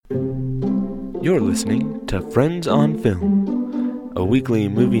You're listening to Friends on Film, a weekly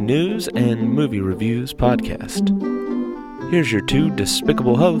movie news and movie reviews podcast. Here's your two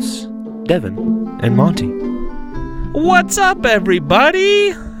despicable hosts, Devin and Monty. What's up,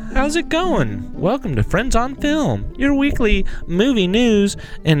 everybody? How's it going? Welcome to Friends on Film, your weekly movie news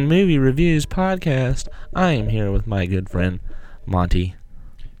and movie reviews podcast. I am here with my good friend, Monty.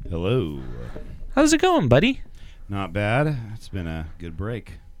 Hello. How's it going, buddy? Not bad. It's been a good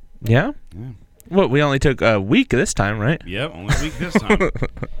break. Yeah? Yeah. What, we only took a week this time, right? Yep, only a week this time.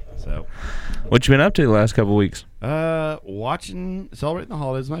 So, what you been up to the last couple weeks? celebrating the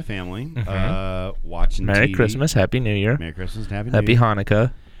holidays with my family. Mm-hmm. Watching Merry TV. Christmas, Happy New Year, Merry Christmas, and Happy Happy New Year.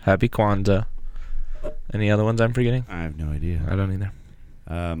 Hanukkah, Happy Kwanzaa. Any other ones I'm forgetting? I have no idea. I don't either.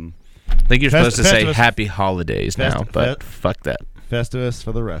 Um, I think you're supposed to say Festivus. Happy Holidays now, but fuck that. Festivus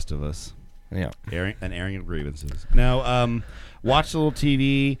for the rest of us. Yeah. Airing of grievances. Now, watched a little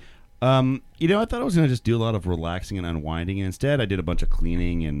TV. I thought I was going to just do a lot of relaxing and unwinding, and instead I did a bunch of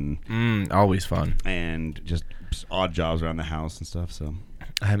cleaning and Always fun. and just odd jobs around the house and stuff. So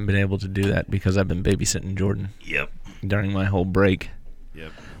I haven't been able to do that because I've been babysitting Jordan during my whole break,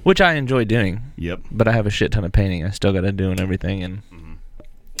 which I enjoy doing. Yep. But I have a shit ton of painting I still got to do and everything, and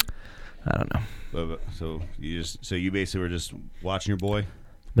I don't know. So you basically were just watching your boy.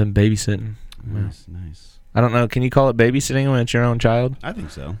 Been babysitting. Nice. I don't know. Can you call it babysitting when it's your own child? I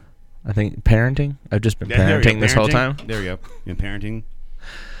think so. I think parenting. I've just been There we go. parenting this whole time. There we go. In parenting.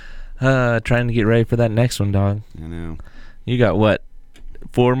 Trying to get ready for that next one, dog. I know. You got what?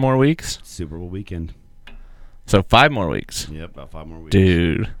 4 more weeks? Super Bowl weekend. So 5 more weeks. Yep, about 5 more weeks.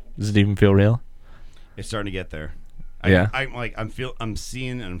 Dude, does it even feel real? It's starting to get there. Yeah. I'm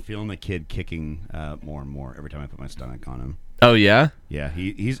seeing and I'm feeling the kid kicking more and more every time I put my stomach on him. Oh yeah. Yeah,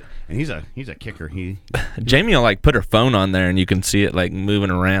 he's a kicker. Jamie will like put her phone on there and you can see it like moving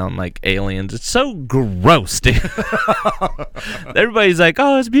around like aliens. It's so gross, dude. Everybody's like,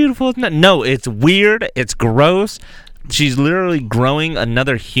 "Oh, it's beautiful." It's not. No, it's weird. It's gross. She's literally growing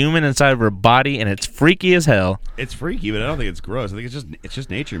another human inside of her body, and it's freaky as hell. It's freaky, but I don't think it's gross. I think it's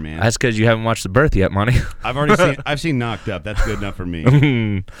just nature, man. That's because you haven't watched The Birth yet, Monty. I've seen Knocked Up. That's good enough for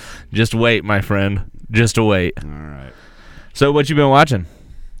me. Just wait, my friend. Just wait. All right. So, what you been watching?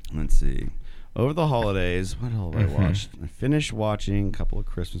 Let's see. Over the holidays, what all have I watched? I finished watching a couple of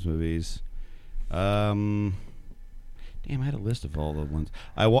Christmas movies. Damn, I had a list of all the ones.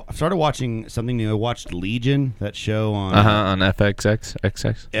 I started watching something new. I watched Legion, that show on On FXX.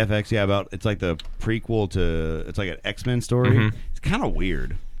 FX. Yeah, it's like the prequel to. It's like an X-Men story. It's kind of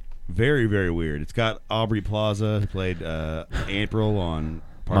weird, very very weird. It's got Aubrey Plaza, who played April on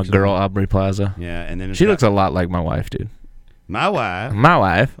Parks My girl Aubrey Plaza. Yeah, and then She looks a lot like my wife, dude. my wife. My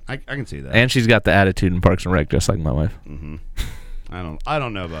wife. I can see that. And she's got the attitude in Parks and Rec, just like my wife. I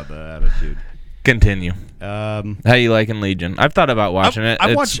don't know about that attitude. Continue. How you liking Legion? I've thought about watching it.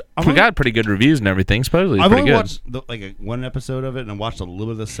 We got pretty good reviews and everything. Supposedly, I've pretty only good. watched one episode of it, and I watched a little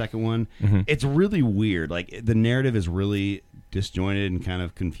bit of the second one. Mm-hmm. It's really weird. Like the narrative is really disjointed and kind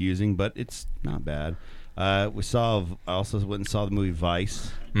of confusing, but it's not bad. I also went and saw the movie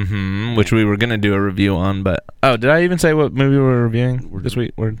Vice, which we were gonna do a review on, but did I even say what movie we're reviewing this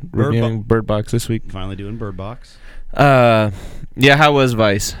week? We're reviewing Bird Box this week. Finally doing Bird Box. Yeah. How was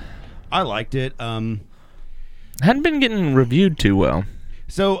Vice? I liked it. Hadn't been getting reviewed too well.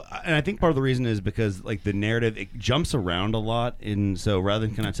 So, and I think part of the reason is because like the narrative, it jumps around a lot, and so rather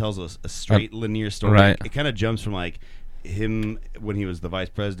than kind of tells a straight linear story, right. It kind of jumps from like him when he was the vice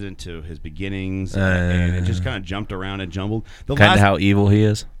president to his beginnings, and it just kind of jumped around and jumbled. Kind of how evil he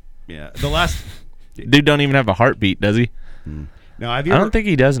is. Yeah, the last dude don't even have a heartbeat, does he? No, I don't think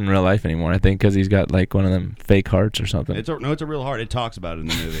he does in real life anymore. I think because he's got like one of them fake hearts or something. It's a real heart. It talks about it in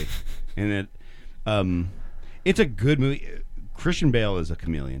the movie, and it's a good movie. Christian Bale is a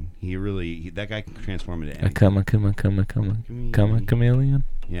chameleon. That guy can transform into anything. A chameleon.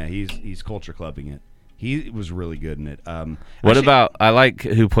 Yeah, he's culture clubbing it. He was really good in it. I like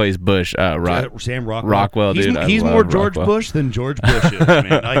who plays Bush? Sam Rockwell. Rockwell, dude. He's more George Bush than George Bush is,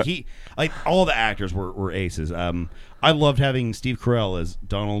 man. Like all the actors were aces. I loved having Steve Carell as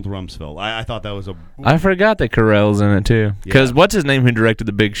Donald Rumsfeld. I thought that was I forgot that Carell's in it too. Because what's his name who directed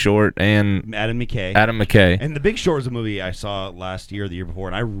The Big Short and Adam McKay. And The Big Short is a movie I saw last year or the year before,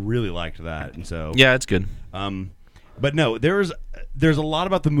 and I really liked that. And so yeah, it's good. But no, there's a lot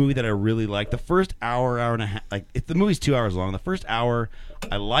about the movie that I really liked. The first hour and a half, like if the movie's 2 hours long, the first hour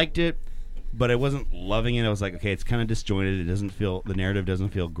I liked it, but I wasn't loving it. I was like, okay, it's kind of disjointed. The narrative doesn't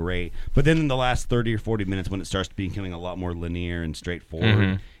feel great. But then in the last 30 or 40 minutes, when it starts becoming a lot more linear and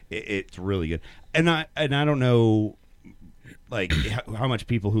straightforward, it's really good. And I don't know like how much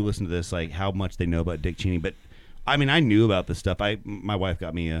people who listen to this, like how much they know about Dick Cheney, but I mean, I knew about this stuff. My wife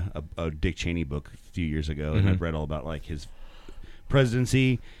got me a Dick Cheney book a few years ago, and I've read all about like his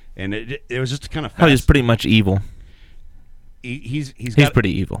presidency, and it was just kind of how he's pretty much evil. He's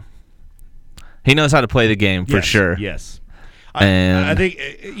pretty evil. He knows how to play the game for sure. Yes. And I think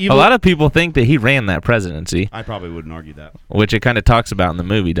a lot of people think that he ran that presidency. I probably wouldn't argue that. Which it kind of talks about in the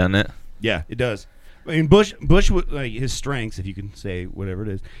movie, doesn't it? Yeah, it does. I mean, Bush, like his strengths, if you can say whatever it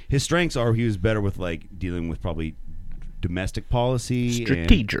is, his strengths are he was better with like dealing with probably domestic policy,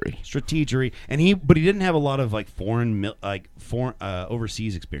 strategery, but he didn't have a lot of like foreign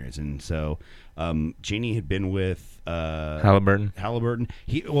overseas experience, and so Cheney had been with Halliburton.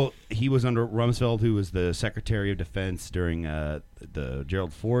 He was under Rumsfeld, who was the Secretary of Defense during the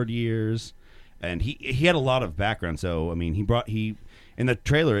Gerald Ford years, and he had a lot of background. So I mean, he in the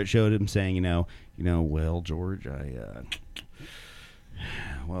trailer it showed him saying, well, George,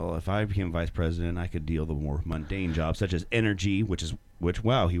 if I became vice president, I could deal the more mundane jobs such as energy, which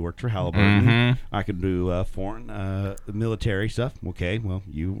he worked for Halliburton. Mm-hmm. I could do foreign military stuff. Okay, well,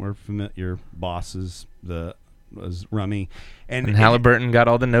 you were familiar. Your boss was Rummy, and Halliburton got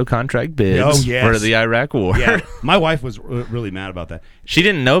all the no contract bids for the Iraq War. Yeah, my wife was really mad about that. She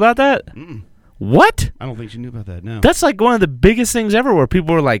didn't know about that. Mm-mm. What? I don't think she knew about that. No, that's like one of the biggest things ever, where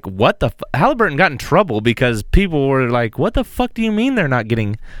people were like, "What the?" Halliburton got in trouble because people were like, "What the fuck do you mean they're not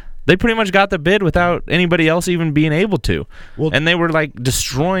getting?" They pretty much got the bid without anybody else even being able to, and they were like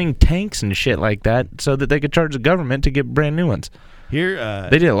destroying tanks and shit like that so that they could charge the government to get brand new ones. Here,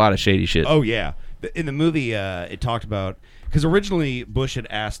 they did a lot of shady shit. Oh yeah, in the movie, it talked about because originally Bush had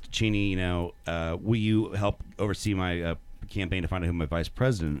asked Cheney, will you help oversee my campaign to find out who my vice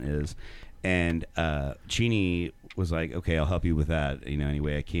president is? And Cheney was like, okay, I'll help you with that, any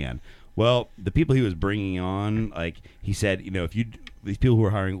way I can. Well, the people he was bringing on, like he said, these people who are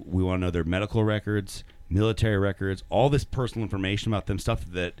hiring, we want to know their medical records, military records, all this personal information about them,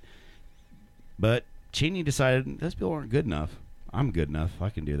 but Cheney decided those people aren't good enough. I'm good enough. I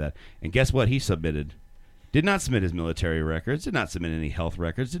can do that. And guess what? He did not submit his military records, did not submit any health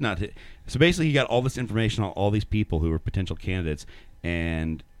records, So basically he got all this information on all these people who were potential candidates,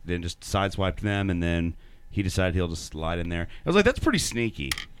 and then just sideswiped them, and then he decided he'll just slide in there. I was like, that's pretty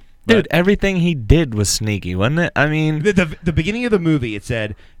sneaky. Dude, everything he did was sneaky, wasn't it? I mean, the beginning of the movie, it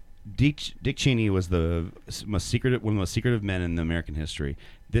said Dick Cheney was one of the most secretive men in American history.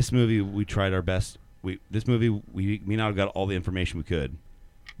 This movie, we tried our best. We now got all the information we could,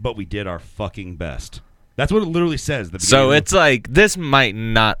 but we did our fucking best. That's what it literally says. So it's like, this might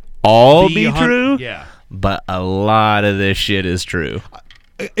not all be true, yeah, but a lot of this shit is true.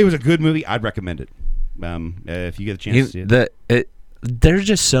 It was a good movie. I'd recommend it. If you get a chance to see it. There's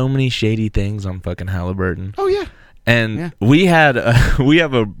just so many shady things on fucking Halliburton. Oh yeah. And we have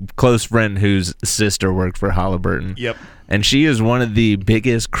a close friend whose sister worked for Halliburton. Yep. And she is one of the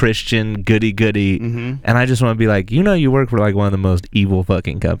biggest Christian goody. Mm-hmm. And I just want to be like, you work for like one of the most evil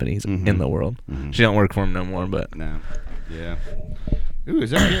fucking companies in the world. Mm-hmm. She don't work for him no more, but no. Yeah. Ooh, is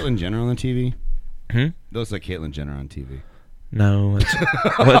that Caitlyn Jenner on the TV? Looks like Caitlyn Jenner on TV. No,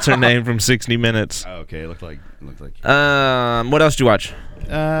 what's her name from 60 Minutes? Oh, okay, it looked like. What else did you watch?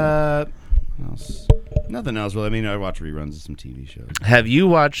 Nothing else really. I mean, I watch reruns of some TV shows. Have you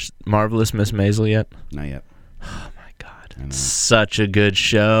watched Marvelous Miss Maisel yet? Not yet. Oh my god, such a good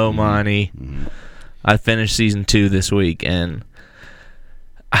show, Monty. Mm-hmm. I finished season 2 this week, and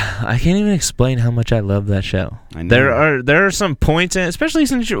I can't even explain how much I love that show. I know. There are some points in it, especially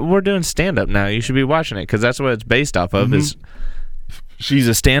since we're doing stand-up now. You should be watching it because that's what it's based off of. Is she's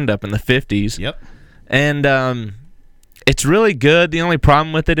a stand-up in the 50s. Yep. And it's really good. The only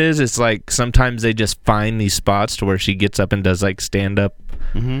problem with it is it's like sometimes they just find these spots to where she gets up and does like stand-up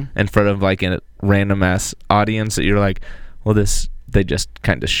in front of like a random-ass audience that you're like, well, they just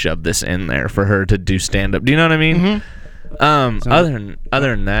kind of shoved this in there for her to do stand-up. Do you know what I mean? Mm-hmm.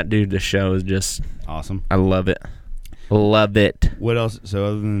 Other than that, dude, the show is just awesome. I love it. Love it. What else? So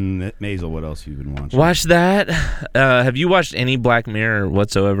other than Maisel, what else have you been watching? Watch that. Have you watched any Black Mirror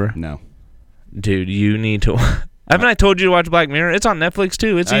whatsoever? No. Dude, you need to. Haven't I told you to watch Black Mirror? It's on Netflix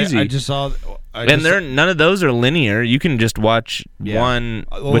too. It's easy. I just saw. None of those are linear. You can just watch one,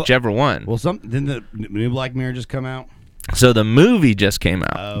 whichever one. Well, didn't the new Black Mirror just come out? So the movie just came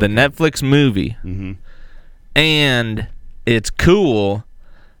out. Oh, okay. The Netflix movie. Mm-hmm. And it's cool.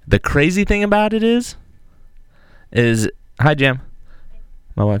 The crazy thing about it is hi, Jam.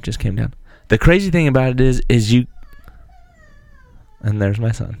 My wife just came down. The crazy thing about it is you. And there's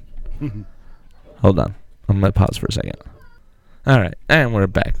my son. Hold on. I'm going to pause for a second. All right. And we're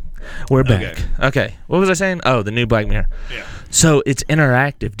back. We're back. Okay. What was I saying? Oh, the new Black Mirror. Yeah. So it's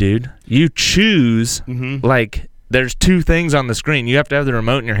interactive, dude. You choose, like, there's two things on the screen. You have to have the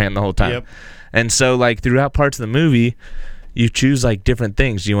remote in your hand the whole time. Yep. And so, like, throughout parts of the movie, you choose, like, different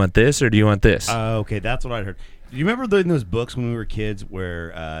things. Do you want this or do you want this? Okay, that's what I heard. Do you remember in those books when we were kids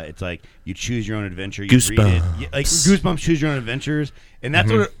where it's like you choose your own adventure? You Goosebumps. read it. Yeah, like Goosebumps, choose your own adventures. And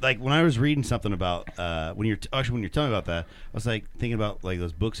that's what, like, when I was reading something about, when you're telling me about that, I was, like, thinking about, like,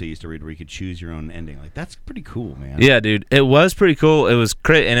 those books I used to read where you could choose your own ending. Like, that's pretty cool, man. Yeah, dude. It was pretty cool. It was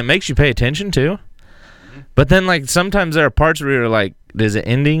great. And it makes you pay attention, too. But then, like, sometimes there are parts where you're like, there's an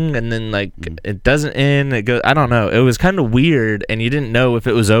ending, and then, like, it doesn't end. It goes, I don't know. It was kind of weird, and you didn't know if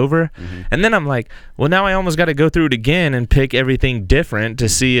it was over. And then I'm like, well, now I almost got to go through it again and pick everything different to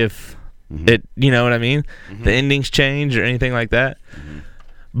see if it, you know what I mean? The endings change or anything like that.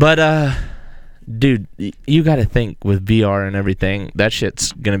 But, dude, you got to think with VR and everything, that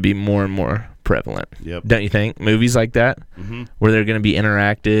shit's going to be more and more prevalent. Yep. Don't you think? Movies like that, where they're going to be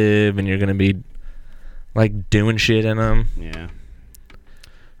interactive and you're going to be, like, doing shit in them. Yeah.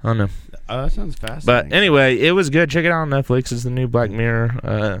 I don't know. That sounds fascinating. But anyway, it was good. Check it out on Netflix. It's the new Black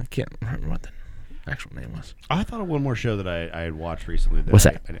Mirror. Can't remember what the actual name was. I thought of one more show that I had watched recently. What's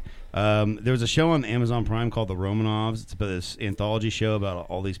that? There was a show on Amazon Prime called The Romanovs. It's about this anthology show about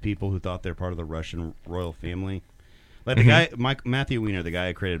all these people who thought they're part of the Russian royal family. Like the guy, Matthew Weiner, the guy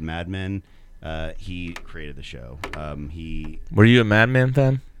who created Mad Men, he created the show. Were you a Mad Men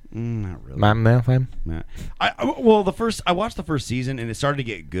fan? Not really. Mad Men fan? I watched the first season and it started to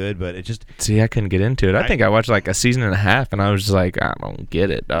get good, but it just I couldn't get into it. I think I watched like a season and a half, and I was just like, I don't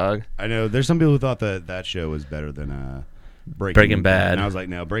get it, dog. I know there's some people who thought that show was better than Breaking Bad. And I was like,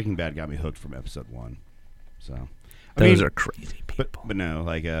 no, Breaking Bad got me hooked from episode 1. So those are crazy people. But no,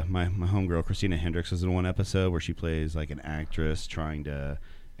 like my homegirl Christina Hendricks was in one episode where she plays like an actress trying to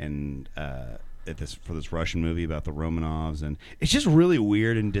for this Russian movie about the Romanovs, and it's just really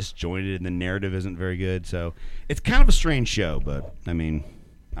weird and disjointed, and the narrative isn't very good. So it's kind of a strange show, but I mean,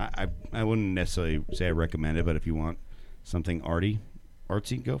 I wouldn't necessarily say I recommend it, but if you want something artsy,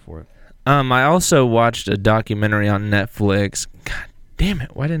 go for it. I also watched a documentary on Netflix. God damn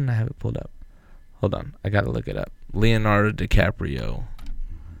it! Why didn't I have it pulled up? Hold on, I gotta look it up. Leonardo DiCaprio.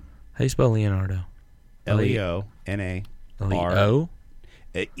 How do you spell Leonardo? Leonar. Leo. Leonar.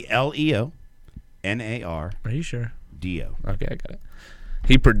 Are you sure? Dio. Okay, I got it.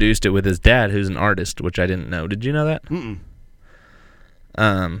 He produced it with his dad, who's an artist, which I didn't know. Did you know that?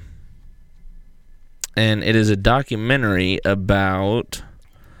 And it is a documentary about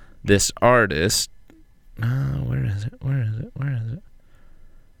this artist. Where is it?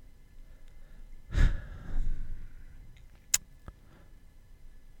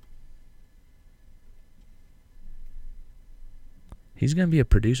 He's going to be a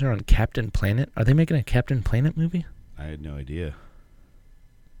producer on Captain Planet. Are they making a Captain Planet movie? I had no idea.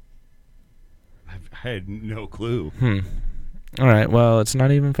 I had no clue. All right. Well, it's not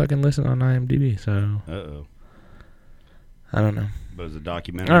even fucking listed on IMDb, so. Uh-oh. I don't know. But it's a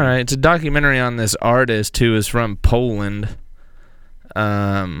documentary. All right. It's a documentary on this artist who is from Poland.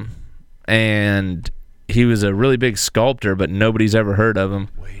 And he was a really big sculptor, but nobody's ever heard of him.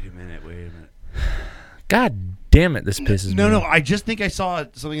 Wait a minute. God damn it, this pisses me off. No, I just think I saw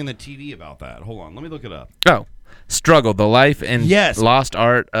something on the TV about that. Hold on, let me look it up. Oh, Struggle, the life and Yes. lost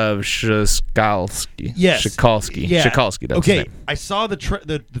art of Shikalsky. Yes. Shikalsky. Yeah. Shikalsky, that's his Okay, name. I saw the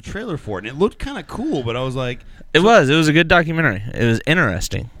trailer for it, and it looked kind of cool, but I was like... It was a good documentary. It was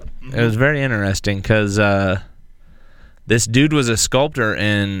interesting. It was very interesting because this dude was a sculptor,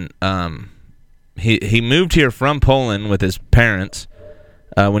 and he moved here from Poland with his parents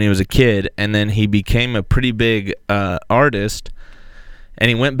when he was a kid, and then he became a pretty big artist, and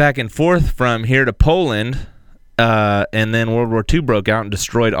he went back and forth from here to Poland, and then World War II broke out and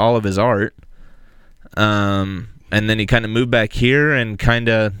destroyed all of his art, and then he kind of moved back here and kind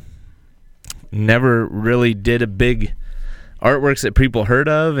of never really did a big artworks that people heard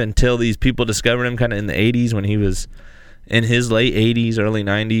of until these people discovered him kind of in the 80s when he was in his late 80s, early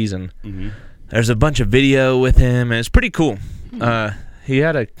 90s, and there's a bunch of video with him, and it's pretty cool. He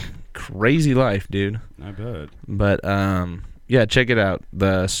had a crazy life, dude. I bet. But yeah, check it out.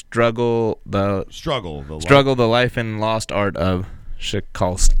 The Struggle, the life and lost art of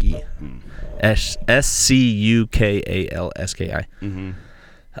Shikalsky. Scukalski.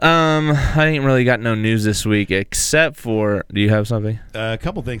 I ain't really got no news this week except for. Do you have something? A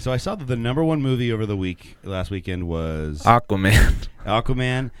couple things. So I saw that the number one movie over the last weekend was Aquaman.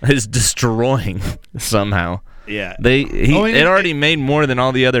 Aquaman is destroying somehow. Yeah. It already made more than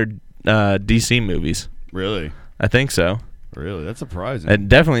all the other DC movies. Really? I think so. Really? That's surprising. It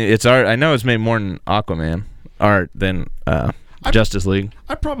definitely, it's art. I know it's made more than Aquaman art than Justice League.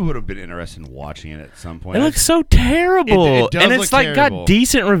 I probably would have been interested in watching it at some point. It looks so terrible, it does and look it's like terrible. got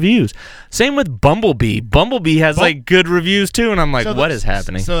decent reviews. Same with Bumblebee. Bumblebee has like good reviews too, and I'm like, what is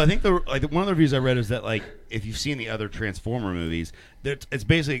happening? So I think one of the reviews I read is that like if you've seen the other Transformer movies, it's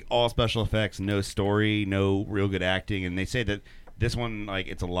basically all special effects, no story, no real good acting, and they say that this one like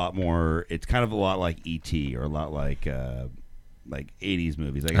it's a lot more. It's kind of a lot like E.T. or a lot like 80s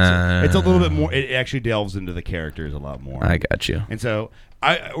movies. Like it's a little bit more. It actually delves into the characters a lot more. I got you. And so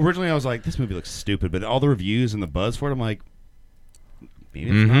I was like, this movie looks stupid, but all the reviews and the buzz for it, I'm like, maybe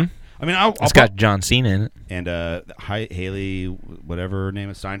it's not. I mean, It's got John Cena in it. And Haley, whatever her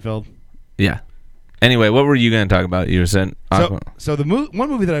name is, Steinfeld. Yeah. Anyway, what were you going to talk about? You said so the one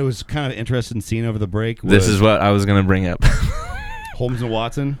movie that I was kind of interested in seeing over the break was this is what I was going to bring up. Holmes and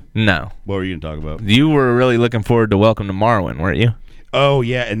Watson. No. What were you going to talk about? You were really looking forward to Welcome to Marwen, weren't you? Oh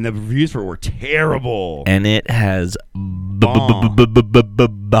yeah, and the reviews for it were terrible. And it has bombed.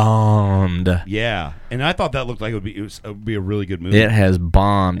 Yeah, and I thought that looked like it would be a really good movie. It has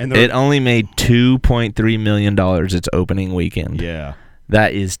bombed. And it only made $2.3 million its opening weekend. Yeah.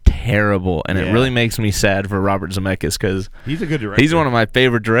 That is terrible, and it really makes me sad for Robert Zemeckis because he's a good director. He's one of my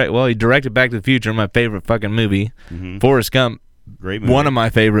favorite Well, he directed Back to the Future, my favorite fucking movie. Forrest Gump, great movie. One of my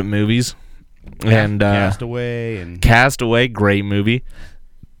favorite movies. And Castaway, great movie.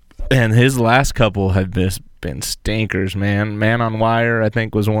 And his last couple have just been stinkers, man. Man on Wire, I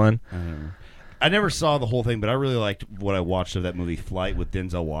think, was one. I never saw the whole thing, but I really liked what I watched of that movie, Flight, with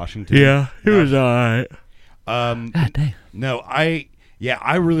Denzel Washington. Yeah, he was all right. God dang. No, I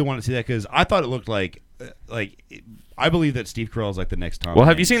really want to see that because I thought it looked like I believe that Steve Carell is like the next Tom. Well,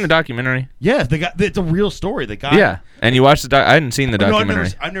 have you seen the documentary? Yes, it's a real story. The guy. Yeah, and you watched I hadn't seen the documentary.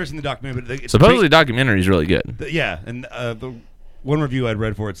 No, I've never seen the documentary. But supposedly, the documentary is really good. And the one review I'd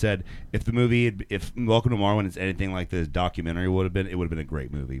read for it said if Welcome to Marwen is anything like the documentary would have been, it would have been a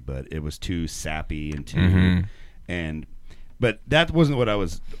great movie. But it was too sappy and too but that wasn't what I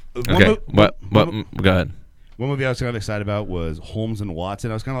was. Okay, go ahead. One movie I was kind of excited about was Holmes and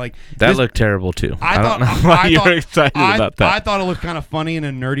Watson. I was kind of like... That looked terrible, too. I don't know why you were excited about that. I thought it looked kind of funny in a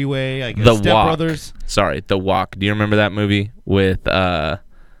nerdy way. Like The Step Walk. Brothers. Sorry, The Walk. Do you remember that movie with... what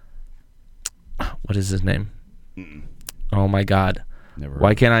is his name? Mm-mm. Oh, my God. Never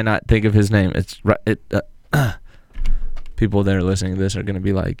Why can't I not think of his name? It's people that are listening to this are going to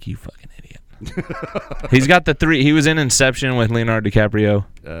be like, you fucking idiot. He's got the three... He was in Inception with Leonardo DiCaprio.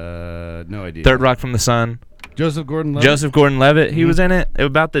 No idea. Third Rock from the Sun. Joseph Gordon-Levitt. He was in it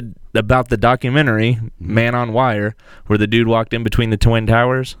about the documentary Man on Wire, where the dude walked in between the Twin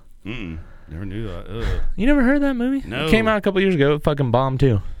Towers. Never knew that. Ugh. You never heard that movie? No. It came out a couple years ago. It fucking bombed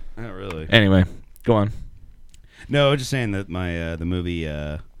too. Not really. Anyway, go on. No, I was just saying that my the movie.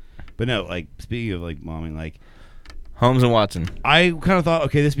 But no, like speaking of like bombing, like Holmes and Watson. I kind of thought,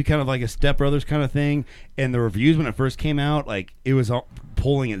 okay, this would be kind of like a Step Brothers kind of thing. And the reviews when it first came out, like it was all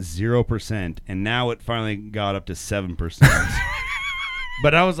polling at 0%, and now it finally got up to 7%.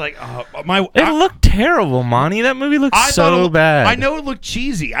 But I was like, it looked terrible, Monty. That movie looked so bad. I know it looked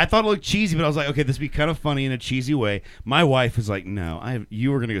cheesy. I thought it looked cheesy, but I was like, okay, this would be kind of funny in a cheesy way. My wife was like, no,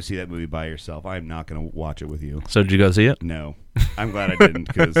 you were going to go see that movie by yourself. I'm not going to watch it with you. So did you go see it? No. I'm glad I didn't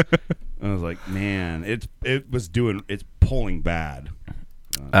because I was like, man, it's pulling bad.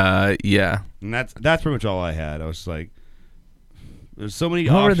 Yeah. And that's pretty much all I had. I was like, there's so many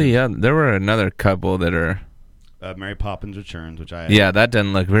What options. were there were another couple that are... Mary Poppins Returns, which I... Yeah, that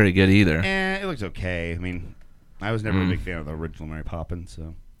doesn't look very good either. It looks okay. I mean, I was never a big fan of the original Mary Poppins,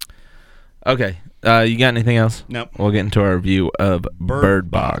 so... Okay. You got anything else? Nope. We'll get into our review of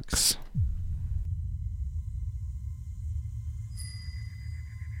Bird Box.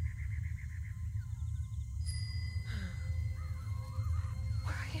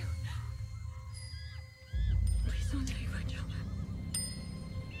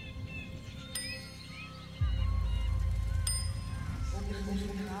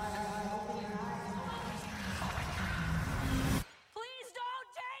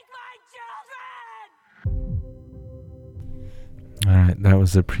 Alright, that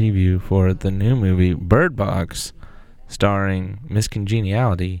was the preview for the new movie Bird Box, starring Miss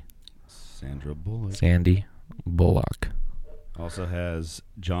Congeniality, Sandra Bullock. Sandy Bullock. Also has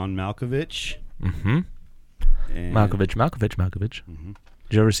John Malkovich. Mm-hmm. Malkovich. Mm-hmm.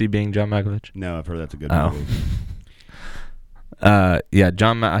 Did you ever see Being John Malkovich? No, I've heard that's a good movie. Yeah,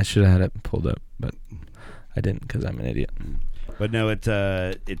 I should have had it pulled up, but I didn't because I'm an idiot. But no,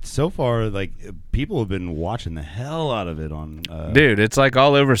 it's so far like people have been watching the hell out of it on. Dude, it's like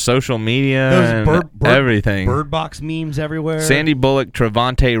all over social media and everything. Bird Box memes everywhere. Sandy Bullock,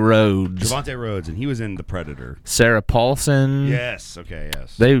 Trevante Rhodes, and he was in The Predator. Sarah Paulson. Yes. Okay.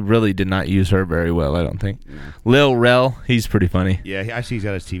 Yes. They really did not use her very well, I don't think. Yeah. Lil Rel, he's pretty funny. Yeah, I see he's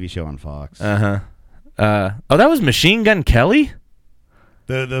got his TV show on Fox. Oh, that was Machine Gun Kelly?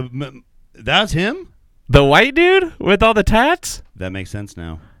 That's him? The white dude with all the tats? That makes sense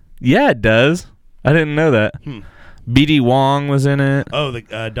now. Yeah, it does. I didn't know that. B.D. Wong was in it. Oh,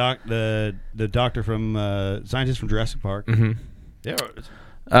 the doctor from scientist from Jurassic Park. Mm-hmm.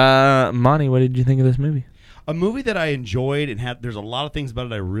 Yeah. Monty, what did you think of this movie? A movie that I enjoyed and there's a lot of things about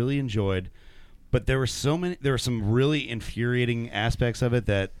it I really enjoyed, but there were some really infuriating aspects of it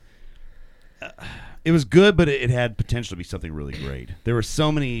that it was good, but it had potential to be something really great. There were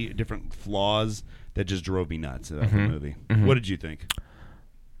so many different flaws that just drove me nuts about the movie. Mm-hmm. What did you think?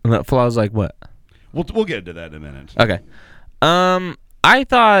 Flaws like what? We'll get into that in a minute. Okay. I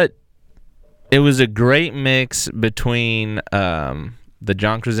thought it was a great mix between the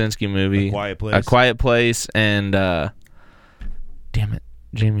John Krasinski movie, A Quiet Place, and damn it,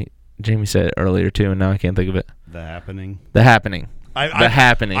 Jamie said it earlier too, and now I can't think of it. The Happening. Happening.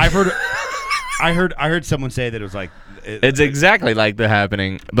 I heard someone say that it was like it's exactly like The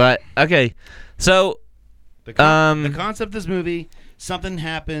Happening, but okay. So the concept of this movie, something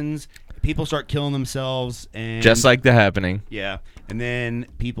happens, people start killing themselves, and just like The Happening. Yeah, and then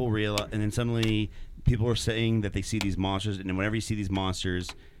people realize, and then suddenly people are saying that they see these monsters, and then whenever you see these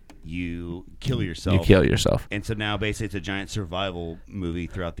monsters, you kill yourself. You kill yourself. And so now basically it's a giant survival movie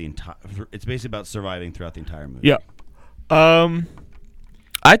throughout the entire. It's basically about surviving throughout the entire movie. Yeah.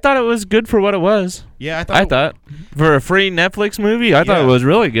 I thought it was good for what it was. Yeah, I thought for a free Netflix movie, I thought it was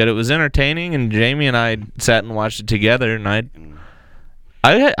really good. It was entertaining, and Jamie and I sat and watched it together, and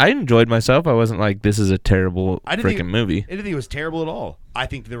I enjoyed myself. I wasn't like, this is a terrible freaking movie. I didn't think it was terrible at all. I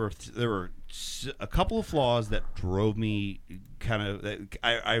think there were a couple of flaws that drove me kind of.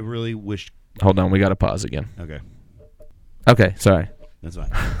 I really wished. Hold on, we got to pause again. Okay, sorry. That's fine.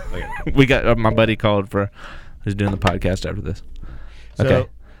 Okay. We got my buddy called who's doing the podcast after this. Okay.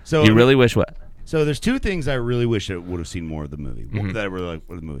 So you really wish what? So there's two things I really wish I would have seen more of the movie. That I really liked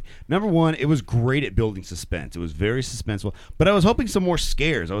with the movie. Number one, it was great at building suspense. It was very suspenseful. But I was hoping some more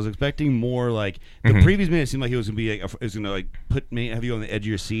scares. I was expecting more like the previous minute seemed like it was gonna be like have you on the edge of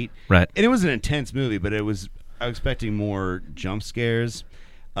your seat. Right. And it was an intense movie, but I was expecting more jump scares.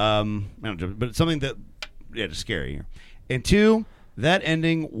 But something that just scary. And two, that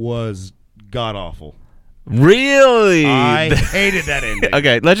ending was god awful. Really? I hated that ending.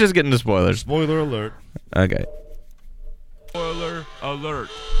 Okay, let's just get into spoilers. Spoiler alert. Okay. Spoiler alert.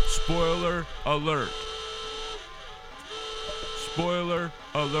 Spoiler alert. Spoiler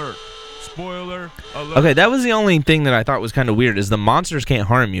alert. Spoiler alert. Okay, that was the only thing that I thought was kind of weird is the monsters can't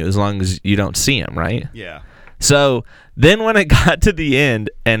harm you as long as you don't see them, right? Yeah. So then when it got to the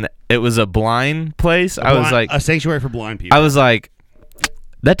end and it was a blind place, I was like... A sanctuary for blind people. I was like...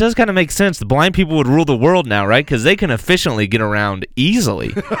 That does kind of make sense. The blind people would rule the world now, right? Because they can efficiently get around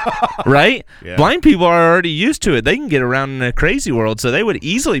easily, right? Yeah. Blind people are already used to it. They can get around in a crazy world, so they would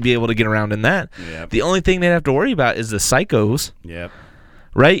easily be able to get around in that. Yep. The only thing they'd have to worry about is the psychos, Yep.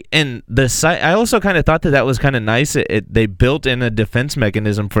 right? And I also kind of thought that was kind of nice. They built in a defense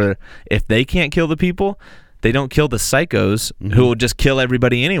mechanism for if they can't kill the people, they don't kill the psychos who will just kill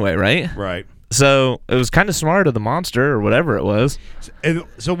everybody anyway, right? Right. So it was kind of smart of the monster or whatever it was.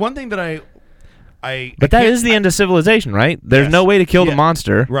 So one thing that But that is the end of civilization, right? There's no way to kill the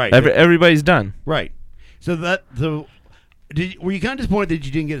monster. Right. Everybody's done. Right. So were you kind of disappointed that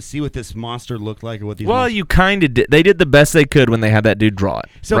you didn't get to see what this monster looked like or what these? Well, you kind of did. They did the best they could when they had that dude draw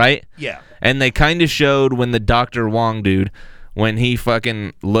it, right? Yeah. And they kind of showed when the Dr. Wong dude, when he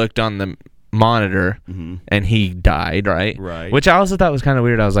fucking looked on the monitor and he died, right? Right. Which I also thought was kind of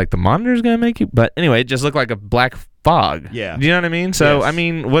weird. I was like, the monitor's gonna make you, but anyway, it just looked like a black fog. Yeah. Do you know what I mean? So Yes. I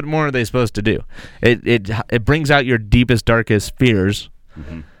mean, what more are they supposed to do? It brings out your deepest, darkest fears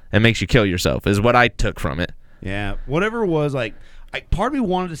and makes you kill yourself. Is what I took from it. Yeah. Whatever it was, part of me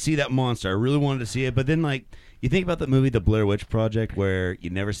wanted to see that monster. I really wanted to see it, but then you think about that movie, The Blair Witch Project, where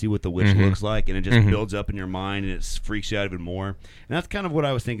you never see what the witch looks like, and it just builds up in your mind, and it freaks you out even more. And that's kind of what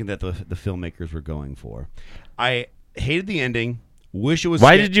I was thinking that the filmmakers were going for. I hated the ending. Wish it was.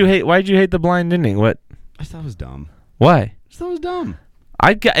 Why did you hate the blind ending? What? I thought it was dumb. Why? I just thought it was dumb.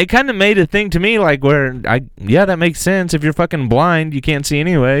 It kind of made a thing to me, like that makes sense. If you're fucking blind, you can't see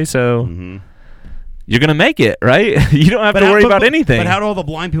anyway, so you're gonna make it, right? You don't have to worry about anything. But how do all the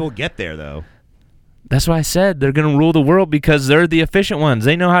blind people get there, though? That's why I said they're going to rule the world because they're the efficient ones.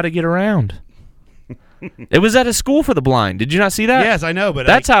 They know how to get around. It was at a school for the blind. Did you not see that? Yes, I know, but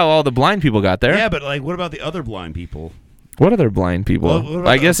that's how all the blind people got there. Yeah, but like, what about the other blind people? What other blind people? Well,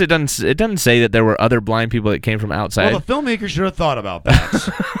 I guess it doesn't say that there were other blind people that came from outside. Well, the filmmaker should have thought about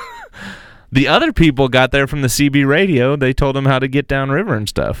that. The other people got there from the CB radio. They told them how to get downriver and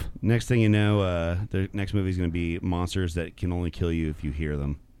stuff. Next thing you know, the next movie is going to be monsters that can only kill you if you hear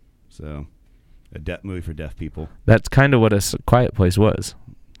them. So, a movie for deaf people. That's kind of what a Quiet Place was.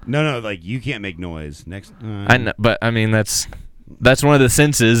 No, like you can't make noise. Next, I know, but I mean that's one of the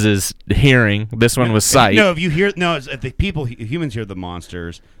senses is hearing. This one was sight. No, if you hear if the humans hear the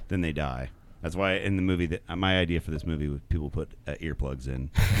monsters, then they die. That's why in the movie my idea for this movie was people put earplugs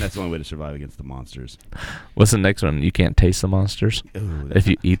in. And that's the only way to survive against the monsters. What's the next one? You can't taste the monsters. Ooh, if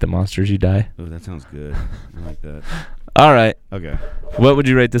you eat the monsters, you die. Oh, that sounds good. I like that. All right. Okay. What would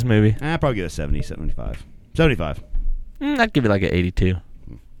you rate this movie? I'd probably give it a 70, 75. 75. I'd give it like an 82.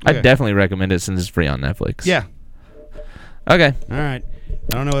 Okay. I'd definitely recommend it since it's free on Netflix. Yeah. Okay. All right.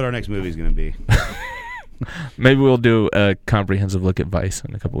 I don't know what our next movie is going to be. Maybe we'll do a comprehensive look at Vice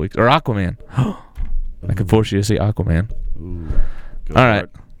in a couple weeks. Or Aquaman. I could force you to see Aquaman. Ooh. All right.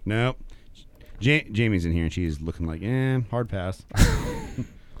 Nope. Jamie's in here, and she's looking like, hard pass.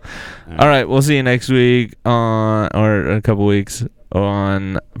 All right. We'll see you next week or in a couple weeks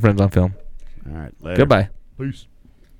on Friends on Film. All right. Later. Goodbye. Peace.